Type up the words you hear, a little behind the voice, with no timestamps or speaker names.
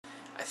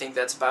think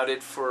that's about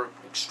it for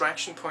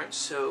extraction points.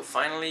 So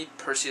finally,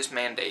 Perseus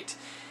Mandate.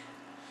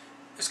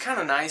 It's kind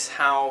of nice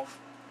how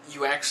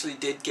you actually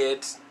did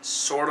get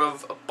sort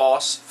of a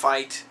boss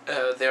fight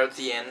there at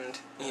the end,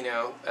 you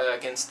know,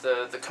 against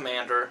the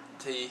commander,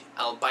 the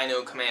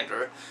albino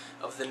commander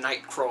of the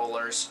night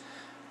crawlers.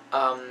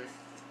 And,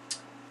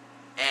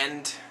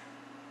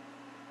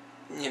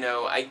 you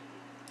know, I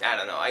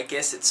don't know, I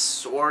guess it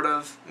sort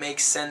of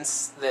makes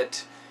sense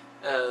that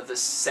the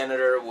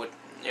senator would,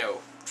 you know,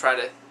 try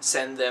to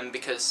send them,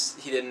 because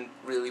he didn't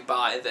really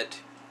buy that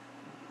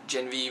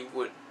Genevieve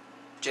would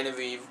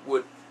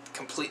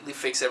completely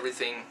fix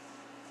everything.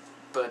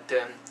 But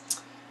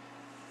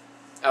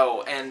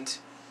oh, and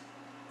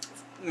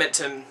meant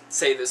to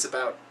say this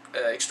about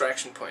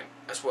Extraction Point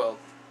as well.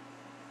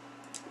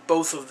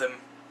 Both of them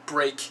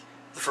break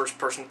the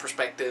first-person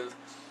perspective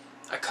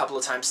a couple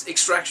of times.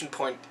 Extraction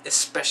Point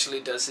especially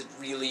does it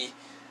really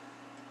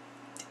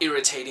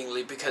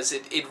irritatingly, because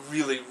it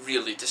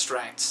really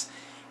distracts.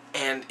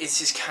 And it's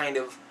just kind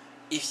of,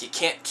 if you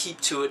can't keep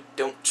to it,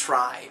 don't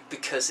try,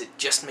 because it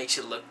just makes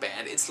you look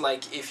bad. It's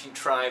like if you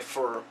try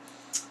for,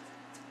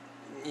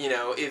 you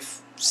know,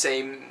 if,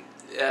 say,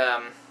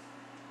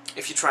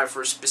 if you try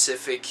for a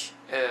specific,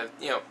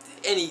 you know,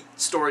 any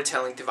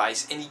storytelling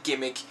device, any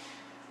gimmick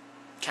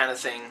kind of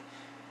thing,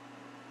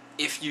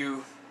 if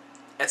you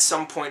at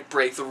some point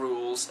break the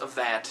rules of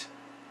that,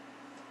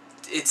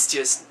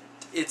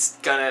 it's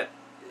gonna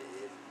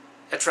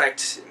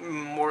attract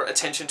more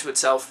attention to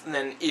itself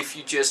than if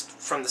you just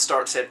from the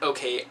start said,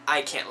 okay,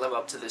 I can't live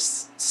up to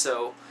this,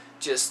 so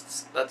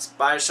just let's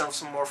buy ourselves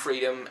some more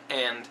freedom,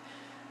 and,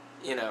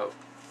 you know,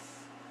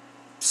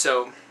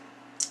 so,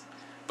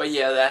 but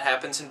yeah, that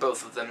happens in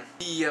both of them.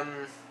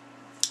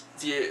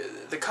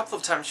 The couple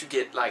of times you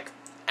get, like,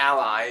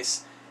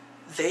 allies,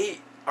 they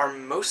are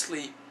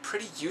mostly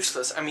pretty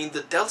useless. I mean,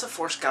 the Delta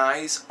Force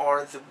guys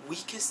are the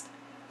weakest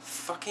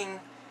fucking...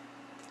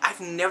 I've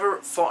never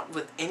fought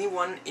with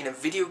anyone in a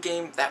video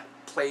game that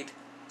played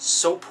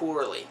so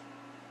poorly.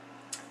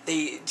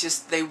 They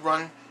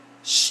run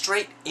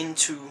straight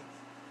into,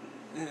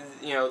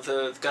 you know,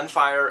 the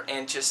gunfire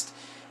and just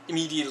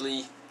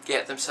immediately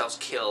get themselves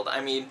killed.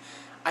 I mean,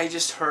 I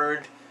just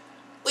heard,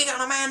 "We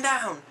got a man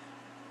down!"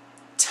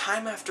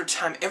 Time after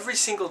time, every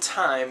single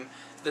time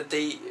that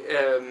they,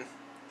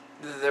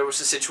 there was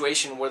a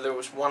situation where there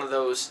was one of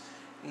those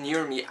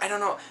near me. I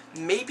don't know,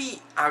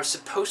 maybe I was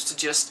supposed to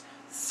just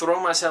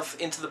throw myself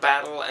into the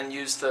battle and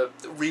use the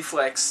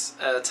reflex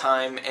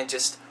time and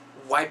just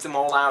wipe them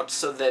all out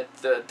so that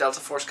the Delta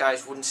Force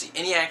guys wouldn't see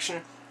any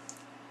action.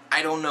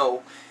 I don't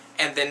know.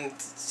 And then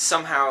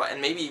somehow,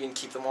 and maybe even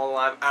keep them all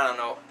alive, I don't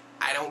know.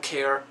 I don't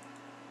care.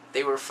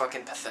 They were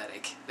fucking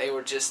pathetic. They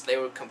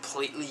were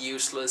completely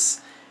useless.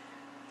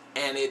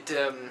 And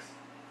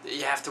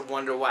you have to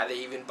wonder why they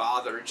even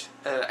bothered.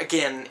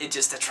 Again, it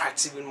just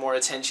attracts even more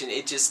attention.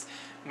 It just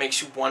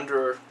makes you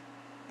wonder,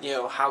 you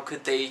know, how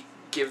could they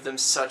give them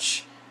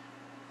such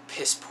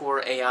piss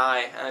poor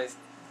AI?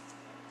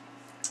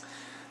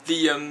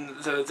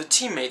 The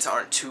teammates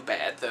aren't too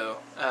bad though,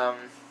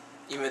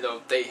 even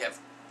though they have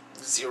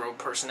zero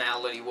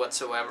personality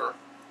whatsoever.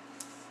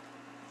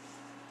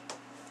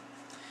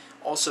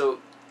 Also,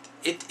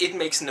 it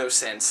makes no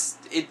sense.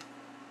 You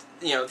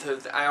know,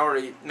 I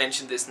already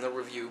mentioned this in the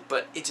review,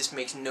 but it just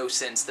makes no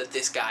sense that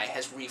this guy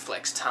has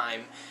reflex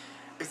time.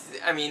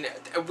 I mean,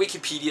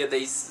 Wikipedia,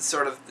 they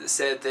sort of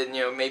said that,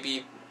 you know,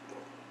 maybe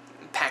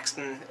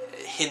Paxton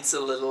hints a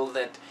little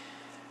that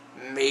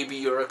maybe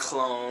you're a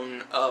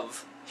clone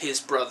of his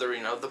brother,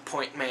 you know, the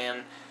Point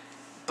Man,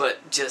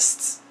 but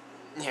just,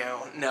 you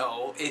know,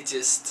 no, it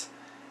just,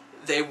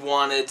 they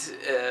wanted,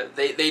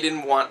 they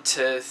didn't want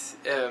to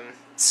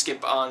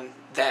skip on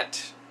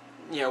that,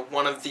 you know,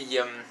 one of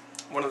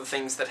the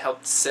things that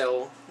helped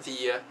sell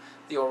the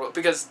Orwell,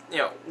 because, you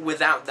know,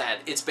 without that,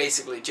 it's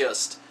basically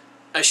just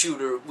a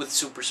shooter with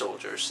super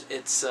soldiers.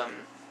 It's,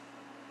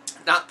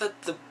 not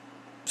that the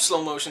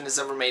slow motion has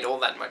ever made all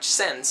that much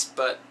sense,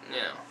 but, you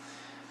know.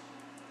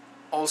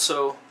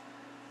 Also,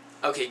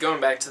 okay,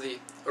 going back to the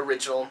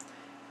original,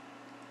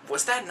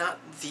 was that not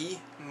the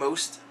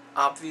most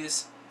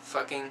obvious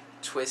fucking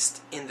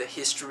twist in the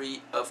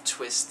history of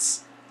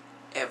twists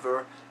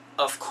ever?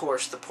 Of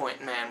course the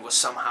Point Man was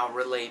somehow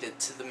related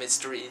to the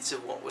mysteries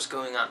of what was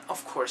going on.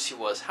 Of course he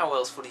was. How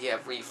else would he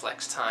have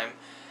reflex time?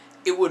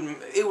 It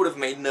would have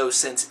made no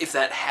sense if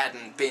that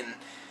hadn't been,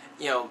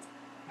 you know,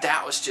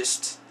 that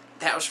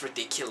was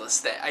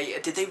ridiculous.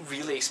 Did they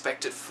really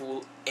expect to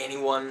fool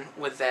anyone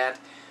with that?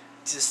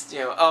 Just, you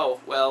know,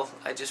 oh, well,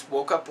 I just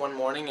woke up one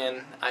morning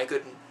and I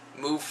could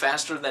move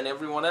faster than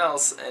everyone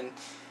else, and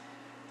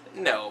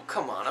no,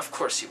 come on, of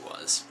course he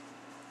was.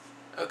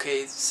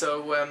 Okay,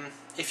 so,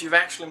 if you've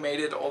actually made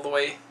it all the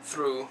way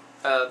through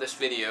this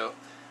video,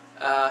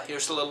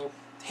 here's a little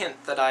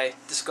hint that I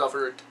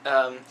discovered.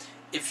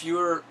 If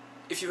you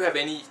have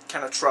any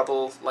kind of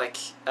trouble, like,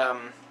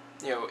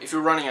 you know, if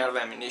you're running out of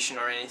ammunition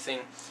or anything,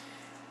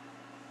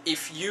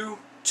 if you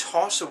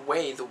toss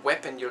away the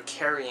weapon you're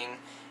carrying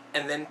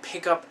and then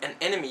pick up an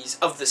enemy's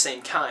of the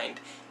same kind,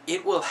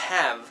 it will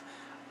have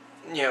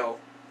you know,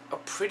 a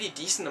pretty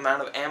decent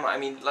amount of ammo. I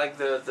mean, like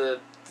the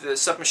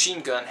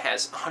submachine gun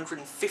has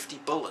 150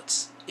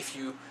 bullets if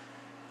you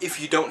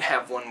don't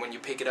have one when you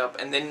pick it up,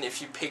 and then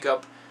if you pick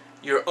up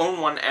your own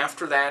one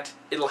after that,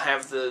 it'll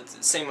have the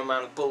same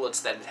amount of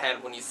bullets that it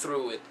had when you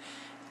threw it.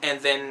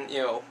 And then, you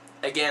know,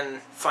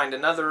 again, find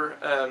another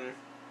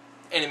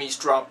enemy's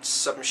dropped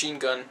submachine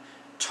gun,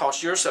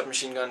 toss your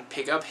submachine gun,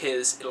 pick up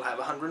his, it'll have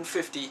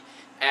 150,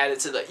 add it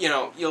to the, you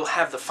know, you'll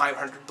have the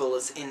 500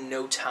 bullets in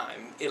no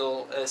time.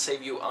 It'll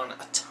save you on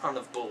a ton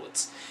of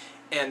bullets.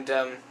 And,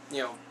 you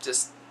know,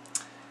 just,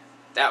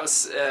 that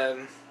was,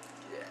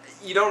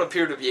 you don't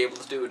appear to be able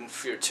to do it in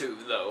F.E.A.R 2,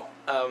 though.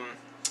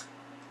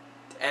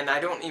 And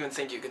I don't even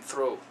think you can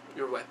throw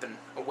your weapon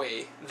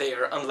away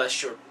there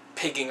unless you're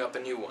picking up a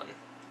new one.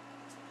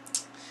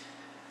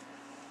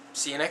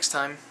 See you next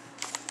time.